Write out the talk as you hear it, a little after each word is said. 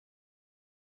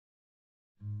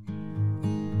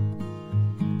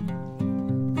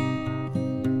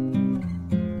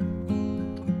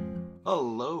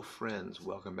Hello friends,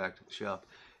 welcome back to the shop.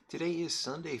 Today is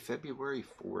Sunday, February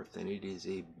 4th, and it is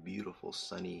a beautiful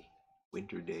sunny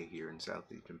winter day here in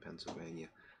southeastern Pennsylvania.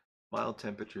 Mild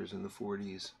temperatures in the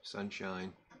 40s,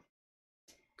 sunshine.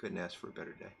 Couldn't ask for a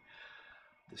better day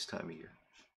this time of year.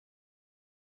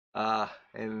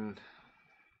 And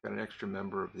got an extra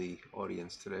member of the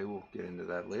audience today. We'll get into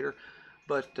that later.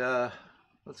 But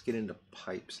let's get into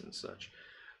pipes and such.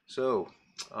 So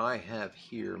I have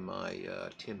here my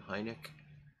Tim Heinrich.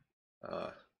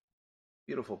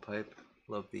 Beautiful pipe.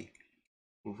 Love the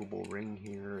movable ring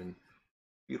here and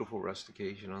beautiful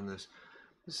rustication on this.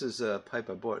 This is a pipe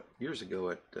I bought years ago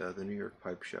at the New York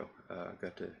Pipe Show.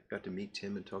 Got to meet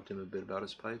Tim and talk to him a bit about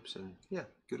his pipes, and yeah,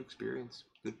 good experience,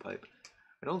 good pipe.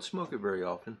 I don't smoke it very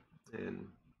often, and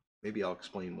maybe I'll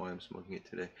explain why I'm smoking it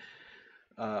today.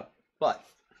 But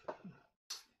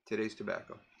today's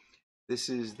tobacco. This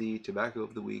is the tobacco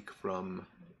of the week from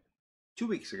 2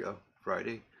 weeks ago,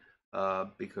 Friday,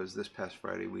 because this past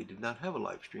Friday we did not have a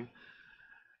live stream.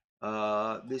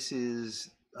 This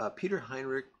is Peter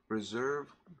Heinrich Reserve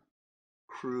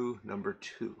Crue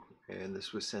No.2, and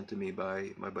this was sent to me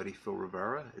by my buddy Phil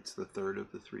Rivira. It's the third of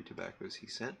the 3 tobaccos he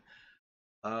sent.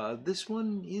 This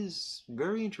one is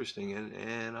very interesting,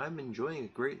 and I'm enjoying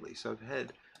it greatly. So I've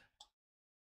had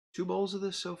 2 bowls of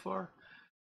this so far,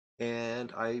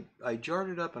 and I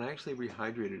jarred it up and I actually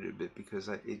rehydrated it a bit because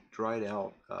it dried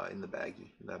out in the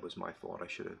baggie. That was my fault. I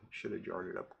should have jarred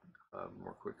it up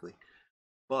more quickly.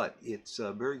 But it's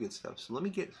very good stuff. So let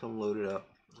me get some loaded up.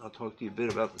 I'll talk to you a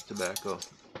bit about the tobacco,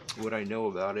 what I know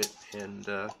about it, and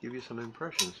give you some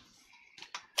impressions.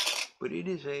 But it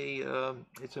is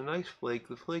it's a nice flake.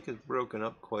 The flake is broken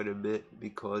up quite a bit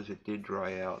because it did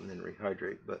dry out and then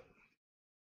rehydrate. But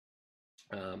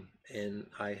and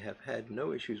I have had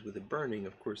no issues with it burning.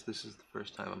 Of course, this is the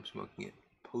first time I'm smoking it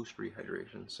post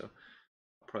rehydration, so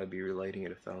I'll probably be relighting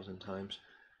it 1,000 times,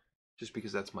 just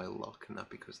because that's my luck, not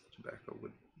because the tobacco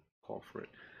would call for it.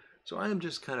 So I am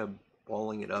just kind of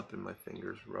balling it up in my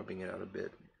fingers, rubbing it out a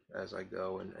bit as I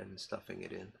go, and stuffing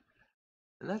it in.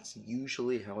 And that's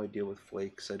usually how I deal with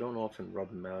flakes. I don't often rub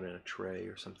them out in a tray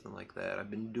or something like that.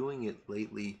 I've been doing it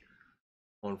lately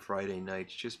on Friday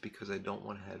nights just because I don't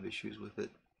want to have issues with it.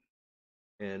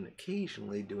 And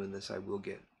occasionally doing this, I will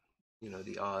get,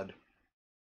 the odd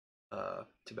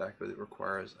tobacco that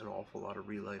requires an awful lot of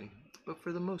relighting. But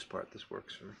for the most part, this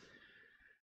works for me.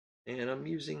 And I'm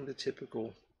using the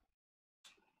typical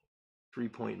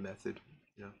 3-point method,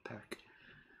 pack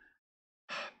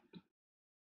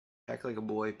like a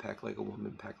boy, pack like a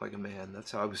woman, pack like a man.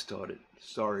 That's how I was taught it.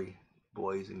 Sorry,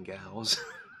 boys and gals.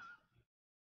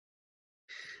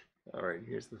 All right,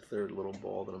 here's the third little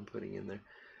ball that I'm putting in there.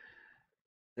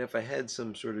 And if I had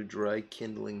some sort of dry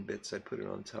kindling bits, I'd put it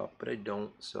on top, but I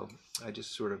don't, so I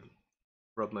just sort of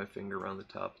rub my finger around the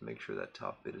top to make sure that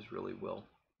top bit is really well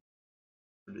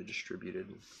sort of distributed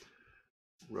and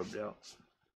rubbed out.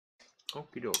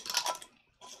 Okie doke.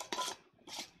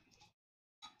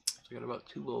 So I got about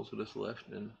 2 bowls of this left,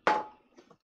 and I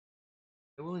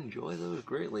will enjoy those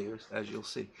greatly, as you'll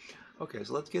see. Okay,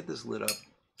 so let's get this lit up,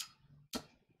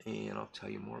 and I'll tell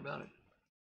you more about it.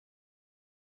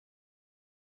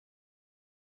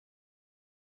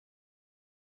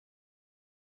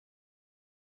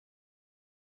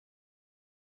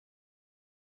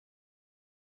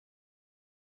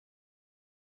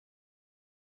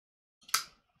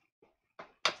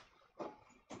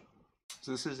 So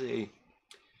this is a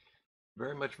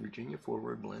very much Virginia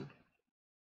forward blend.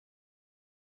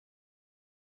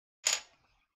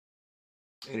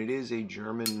 And it is a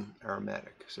German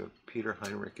aromatic. So Peter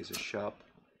Heinrich is a shop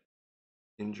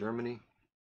in Germany.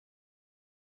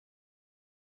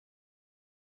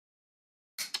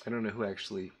 I don't know who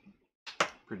actually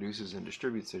produces and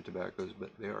distributes their tobaccos, but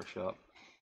they are a shop.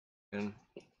 And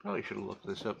probably should have looked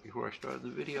this up before I started the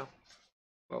video.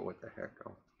 But what the heck,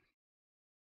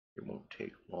 it won't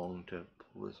take long to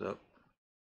pull this up.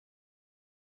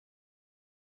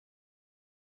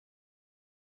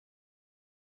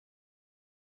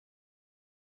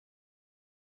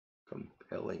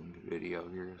 Compelling video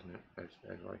here, isn't it?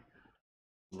 As I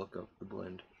look up the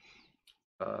blend.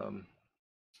 So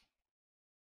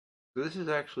this is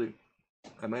actually,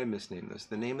 I might have misnamed this.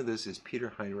 The name of this is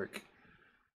Peter Heinrich.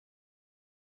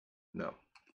 No,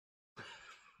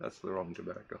 that's the wrong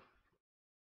tobacco.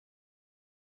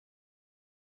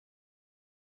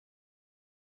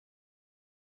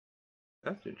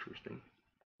 That's interesting.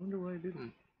 I wonder why I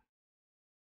didn't.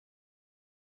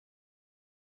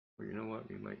 Well, you know what?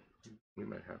 We might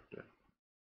have to.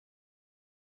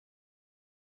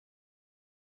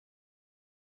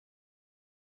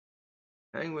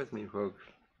 Hang with me, folks.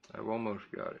 I've almost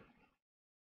got it.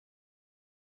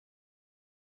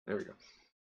 There we go.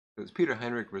 So it's Peter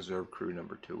Heinrich Reserve Crue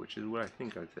 #2, which is what I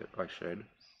think I said.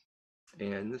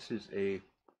 And this is a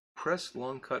pressed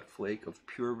long cut flake of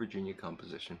pure Virginia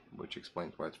composition, which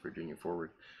explains why it's Virginia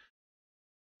forward.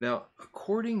 Now,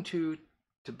 according to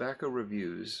tobacco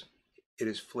reviews, it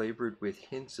is flavored with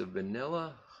hints of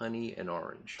vanilla, honey, and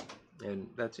orange. And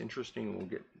that's interesting.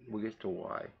 We'll get to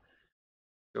why.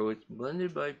 So it's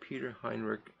blended by Peter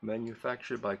Heinrich,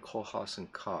 manufactured by Kohlhaas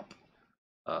and Kopp.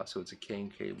 So it's a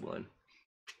K&K blend.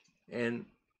 And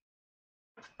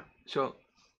so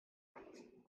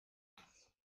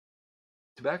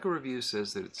Tobacco Review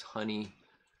says that it's honey,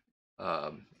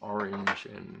 orange,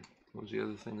 and what was the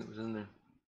other thing that was in there?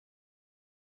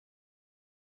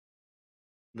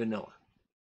 Vanilla.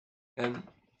 And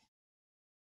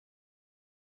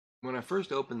when I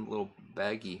first opened the little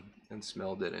baggie and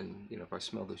smelled it, and if I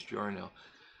smell this jar now,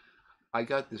 I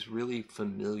got this really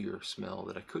familiar smell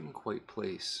that I couldn't quite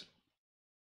place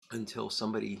until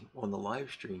somebody on the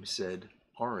live stream said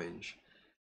orange,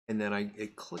 and then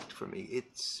it clicked for me.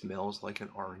 It smells like an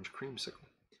orange creamsicle.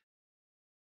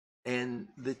 And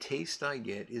the taste I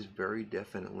get is very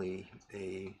definitely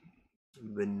a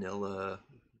vanilla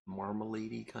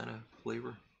marmalade-y kind of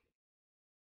flavor.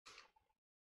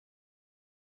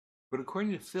 But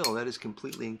according to Phil, that is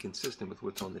completely inconsistent with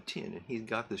what's on the tin, and he's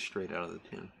got this straight out of the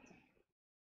tin.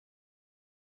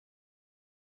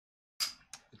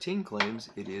 The tin claims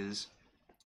it is,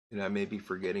 and I may be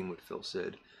forgetting what Phil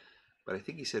said, but I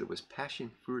think he said it was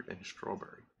passion fruit and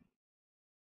strawberry.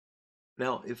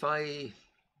 Now, if I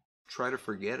try to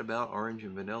forget about orange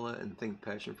and vanilla and think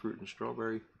passion fruit and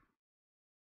strawberry,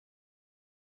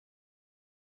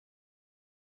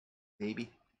 maybe.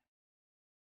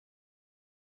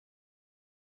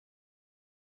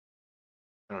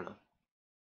 I don't know.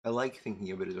 I like thinking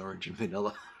of it as orange and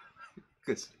vanilla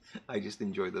because I just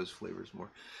enjoy those flavors more.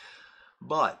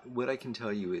 But what I can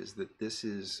tell you is that this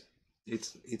is,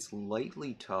 it's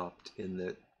lightly topped in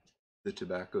that the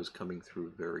tobacco is coming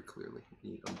through very clearly.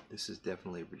 This is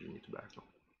definitely a Virginia tobacco.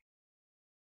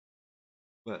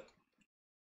 But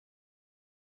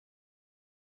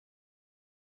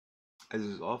as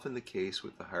is often the case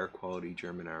with the higher quality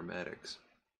German aromatics,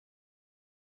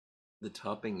 the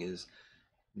topping is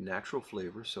natural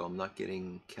flavor, so I'm not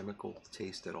getting chemical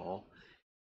taste at all,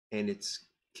 and it's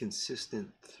consistent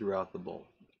throughout the bowl.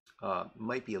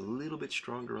 Might be a little bit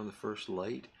stronger on the first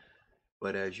light,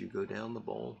 but as you go down the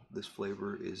bowl, this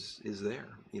flavor is there.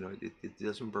 It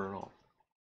doesn't burn off.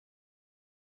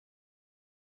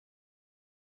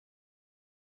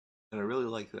 And I really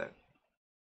like that.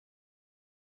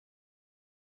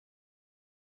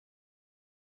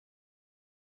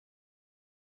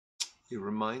 It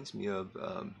reminds me of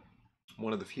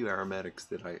one of the few aromatics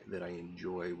that I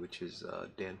enjoy, which is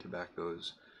Dan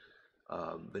Tobacco's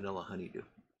vanilla honeydew.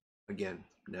 Again,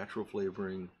 natural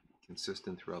flavoring,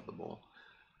 consistent throughout the bowl.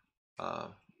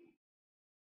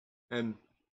 And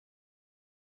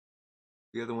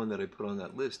the other one that I put on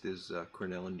that list is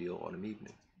Cornell and Deal Autumn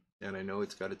Evening. And I know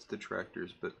it's got its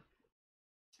detractors, but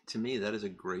to me that is a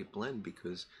great blend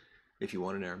because if you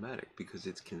want an aromatic, because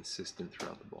it's consistent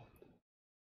throughout the bowl.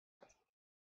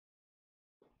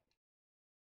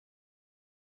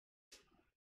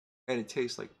 And it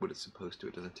tastes like what it's supposed to.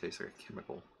 It doesn't taste like a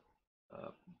chemical.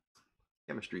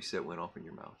 Chemistry set went off in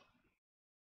your mouth.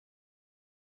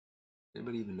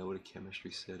 Anybody even know what a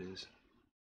chemistry set is?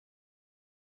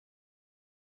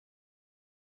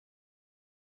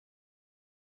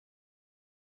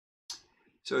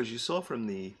 So as you saw from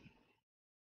the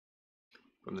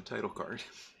title card,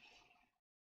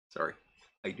 sorry,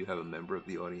 I do have a member of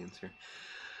the audience here.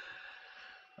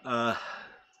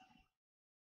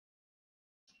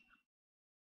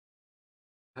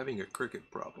 Having a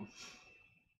cricket problem.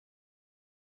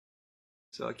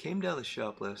 So I came down the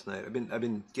shop last night. I've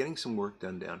been getting some work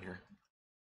done down here.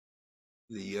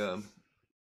 The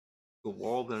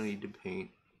wall that I need to paint,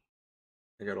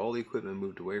 I got all the equipment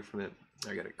moved away from it.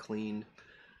 I got it cleaned.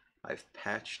 I've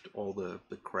patched all the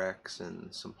cracks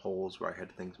and some holes where I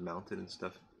had things mounted and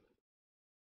stuff.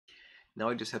 Now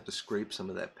I just have to scrape some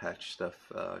of that patch stuff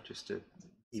just to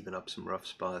even up some rough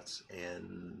spots,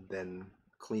 and then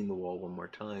clean the wall one more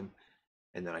time,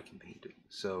 and then I can paint it.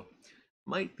 So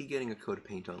might be getting a coat of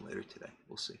paint on later today.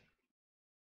 We'll see.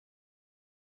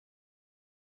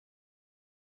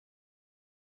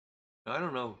 Now, I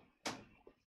don't know if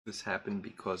this happened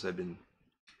because I've been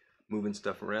moving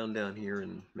stuff around down here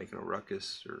and making a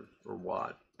ruckus or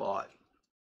what, but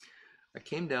I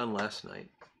came down last night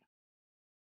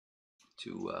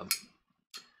to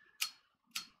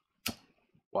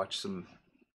watch some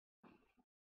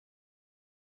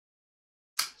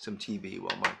TV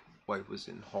while wife was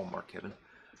in Hallmark heaven.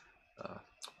 What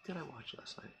did I watch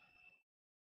last night?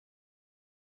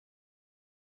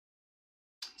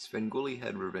 Svengoolie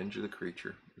had Revenge of the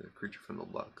Creature from the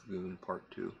Lagoon Part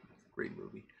 2. Great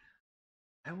movie.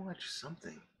 I watched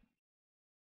something.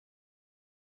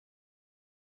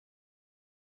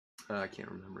 I can't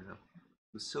remember now.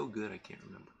 It was so good I can't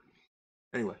remember.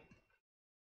 Anyway,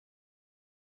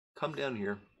 come down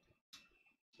here.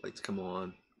 Lights come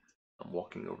on. I'm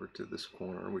walking over to this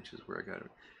corner, which is where I got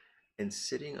it. And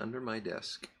sitting under my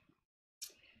desk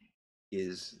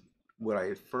is what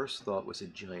I at first thought was a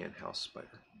giant house spider.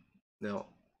 Now,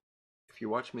 if you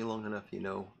watch me long enough, you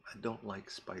know I don't like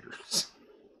spiders.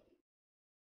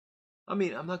 I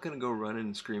mean, I'm not going to go running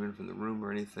and screaming from the room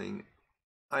or anything.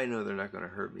 I know they're not going to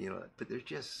hurt me, but there's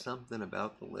just something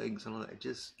about the legs and all that. It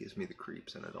just gives me the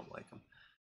creeps, and I don't like them.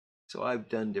 So I've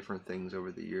done different things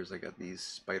over the years. I got these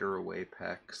spider away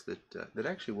packs that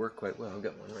actually work quite well. I've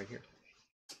got one right here.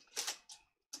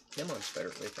 Come on,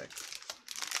 spider away pack.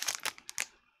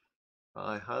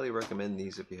 I highly recommend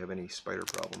these if you have any spider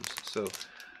problems. So,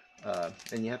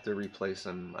 and you have to replace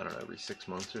them, I don't know, every 6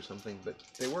 months or something, but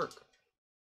they work.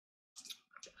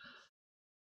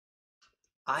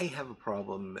 I have a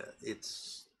problem.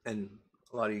 And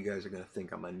a lot of you guys are going to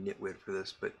think I'm a nitwit for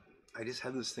this, but I just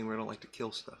have this thing where I don't like to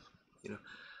kill stuff,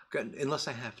 unless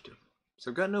I have to.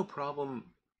 So I've got no problem,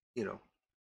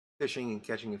 fishing and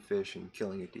catching a fish and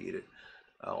killing it to eat it.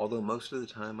 Although most of the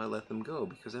time I let them go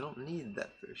because I don't need that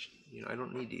fish. I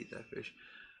don't need to eat that fish.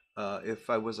 If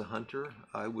I was a hunter,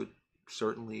 I would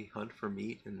certainly hunt for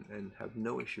meat and have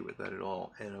no issue with that at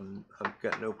all. And I've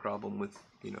got no problem with,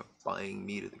 buying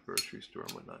meat at the grocery store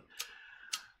and whatnot.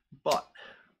 But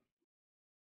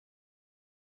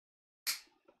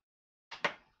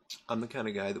I'm the kind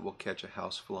of guy that will catch a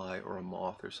housefly or a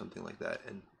moth or something like that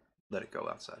and let it go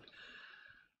outside.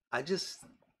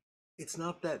 It's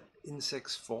not that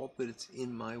insect's fault that it's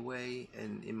in my way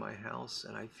and in my house,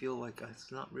 and I feel like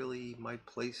it's not really my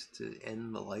place to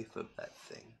end the life of that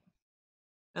thing.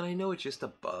 And I know it's just a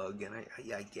bug, and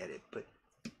I get it, but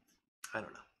I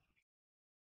don't know.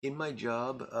 In my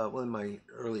job, in my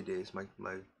early days,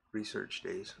 my research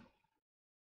days,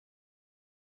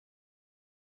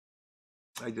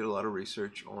 I did a lot of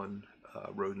research on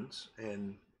rodents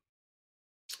and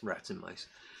rats and mice.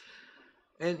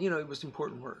 And, it was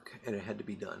important work, and it had to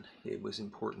be done. It was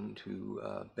important to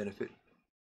benefit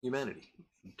humanity,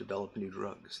 develop new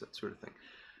drugs, that sort of thing.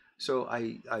 So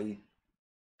I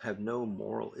have no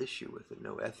moral issue with it,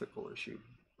 no ethical issue,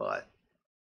 but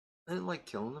I didn't like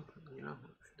killing them,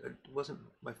 It wasn't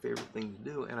my favorite thing to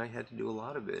do, and I had to do a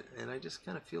lot of it, and I just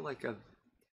kind of feel like I've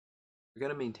got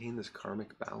to maintain this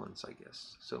karmic balance, I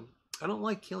guess. So I don't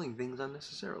like killing things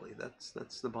unnecessarily. That's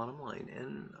the bottom line,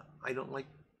 and I don't like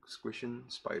squishing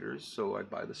spiders, so I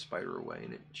buy the spider away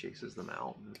and it chases them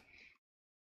out, and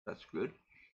that's good.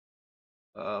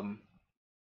 But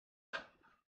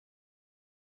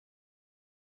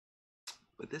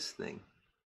this thing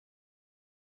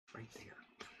right there,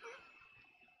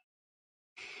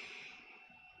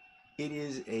 it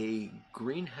is a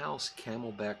greenhouse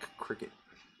camelback cricket.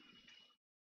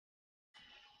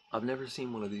 I've never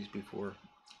seen one of these before.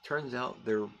 Turns out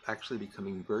they're actually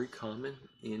becoming very common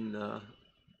in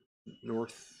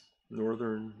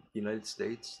northern United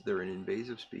States. They're an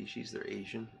invasive species. They're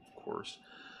Asian, of course.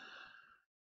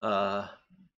 They're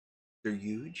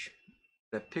huge.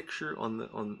 That picture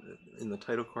in the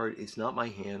title card is not my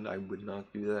hand. I would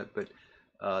not do that, but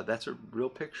that's a real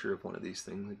picture of one of these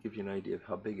things. It gives you an idea of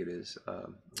how big it is,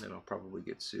 and I'll probably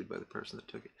get sued by the person that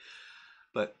took it.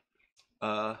 But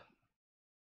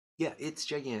yeah, it's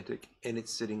gigantic, and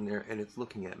it's sitting there, and it's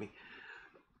looking at me.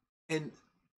 And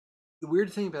the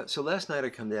weird thing so last night I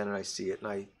come down and I see it,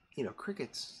 and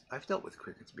crickets, I've dealt with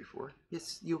crickets before.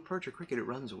 You approach a cricket, it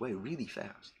runs away really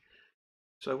fast.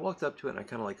 So I walked up to it and I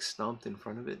kind of like stomped in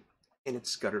front of it, and it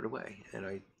scuttered away. And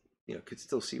I, could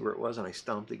still see where it was, and I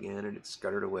stomped again, and it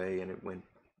scuttered away, and it went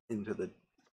into the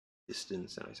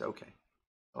distance. And I said, okay,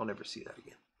 I'll never see that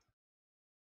again.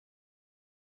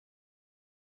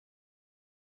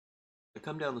 I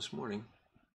come down this morning,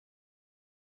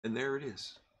 and there it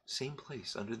is, same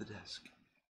place under the desk.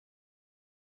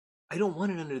 I don't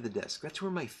want it under the desk. That's where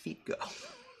my feet go.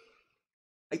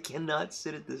 I cannot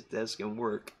sit at this desk and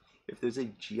work if there's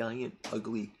a giant,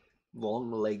 ugly,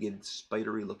 long-legged,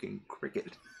 spidery-looking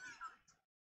cricket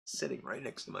sitting right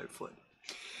next to my foot.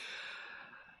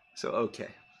 So, okay.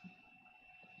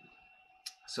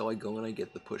 So I go and I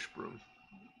get the push broom,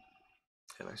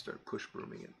 and I start push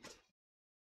brooming it.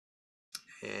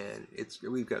 And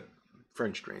we've got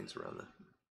French drains around the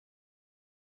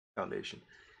foundation.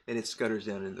 and it scutters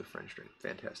down into the French drain.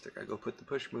 Fantastic. I go put the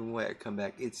push broom away. I come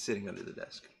back. It's sitting under the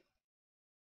desk.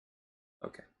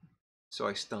 Okay. So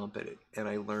I stomp at it, and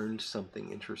I learned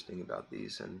something interesting about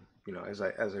these. And you know, as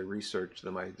I researched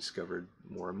them, I discovered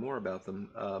more and more about them.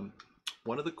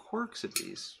 One of the quirks of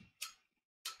these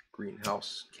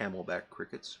greenhouse camelback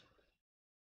crickets,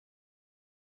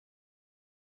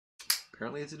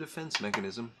 apparently it's a defense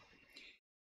mechanism.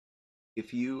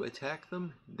 If you attack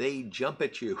them, they jump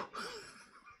at you.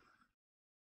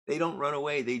 They don't run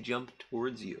away, they jump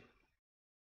towards you.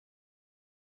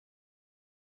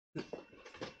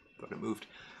 But it moved.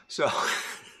 So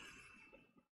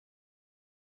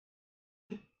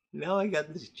now I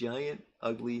got this giant,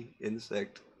 ugly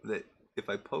insect that if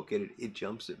I poke at it, it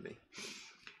jumps at me.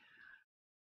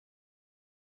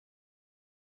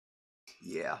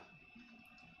 Yeah.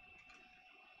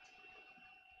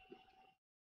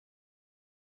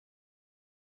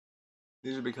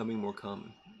 These are becoming more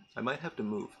common. I might have to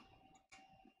move.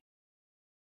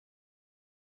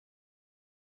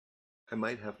 I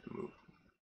might have to move.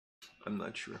 I'm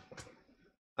not sure.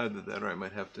 Either that or I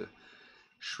might have to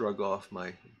shrug off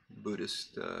my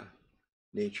Buddhist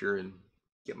nature and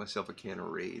get myself a can of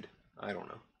Raid. I don't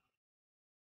know.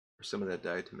 Or some of that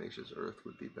diatomaceous earth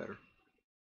would be better.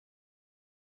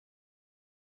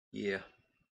 Yeah.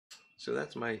 So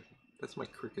that's my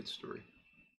cricket story.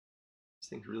 This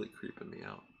thing's really creeping me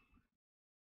out.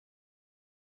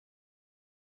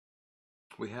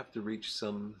 We have to reach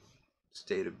some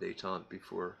state of détente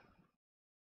before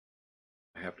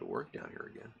I have to work down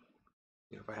here again.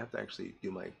 You know, if I have to actually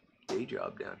do my day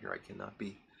job down here, I cannot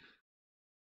be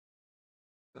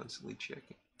constantly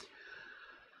checking.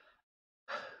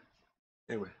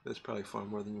 Anyway, that's probably far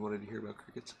more than you wanted to hear about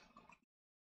crickets.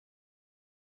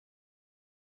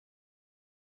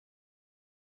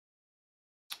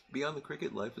 Beyond the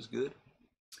cricket, life is good.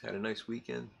 Had a nice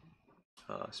weekend.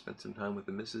 Spent some time with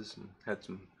the missus and had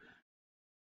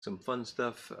some fun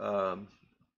stuff.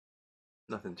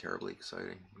 Nothing terribly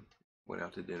exciting. Went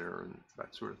out to dinner and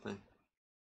that sort of thing.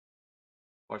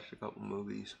 Watched a couple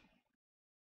movies.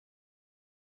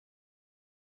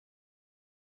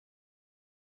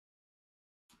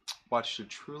 Watched a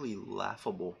truly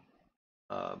laughable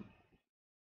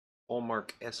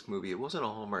Hallmark-esque movie. It wasn't a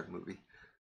Hallmark movie,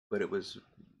 but it was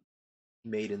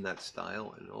made in that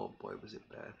style, and oh boy, was it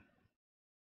bad.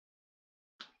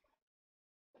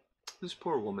 This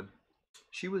poor woman,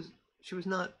 she was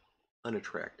not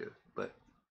unattractive, but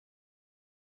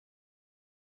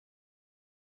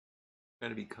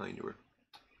trying to be kind to her.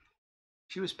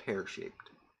 She was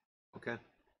pear-shaped, okay?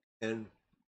 And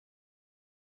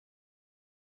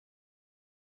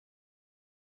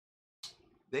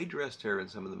they dressed her in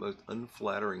some of the most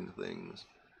unflattering things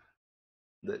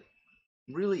that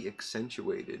really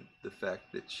accentuated the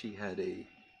fact that she had a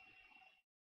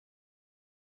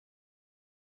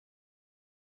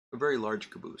very large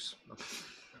caboose.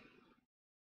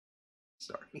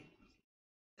 Sorry.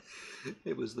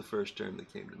 It was the first term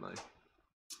that came to mind.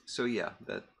 So yeah,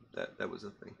 that was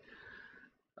a thing.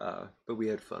 But we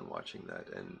had fun watching that,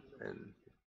 and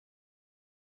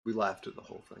we laughed at the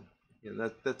whole thing. You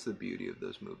know, that's the beauty of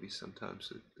those movies.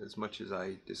 Sometimes, as much as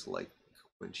I dislike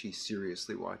when she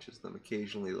seriously watches them,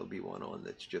 occasionally there'll be one on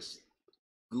that's just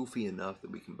goofy enough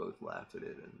that we can both laugh at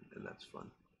it, and that's fun.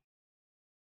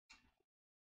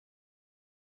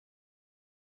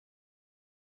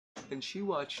 And she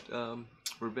watched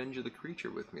Revenge of the Creature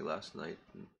with me last night,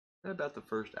 and about the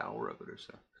first hour of it or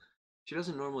so. She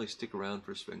doesn't normally stick around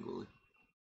for Svengoolie,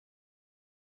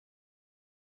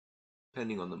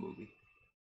 depending on the movie.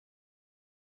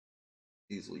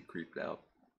 Easily creeped out.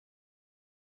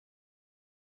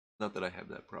 Not that I have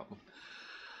that problem.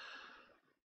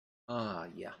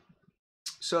 Yeah.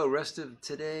 So, rest of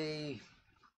today,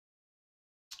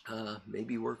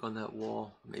 maybe work on that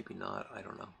wall, maybe not. I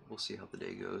don't know. We'll see how the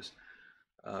day goes.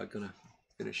 Gonna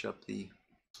finish up the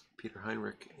Peter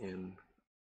Heinrich and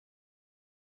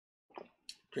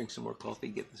drink some more coffee,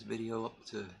 get this video up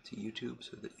to YouTube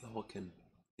so that y'all can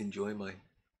enjoy my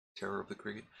terror of the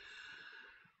cricket.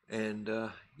 And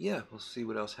yeah, we'll see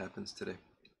what else happens today.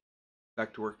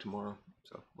 Back to work tomorrow,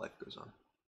 so life goes on.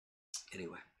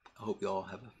 Anyway, I hope y'all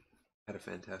had a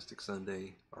fantastic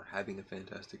Sunday, or having a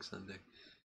fantastic Sunday.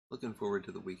 Looking forward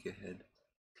to the week ahead.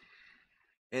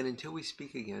 And until we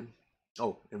speak again,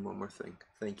 oh, and one more thing.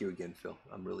 Thank you again, Phil.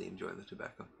 I'm really enjoying the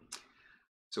tobacco.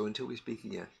 So until we speak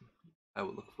again, I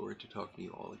will look forward to talking to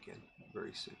you all again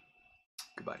very soon.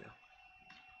 Goodbye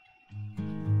now.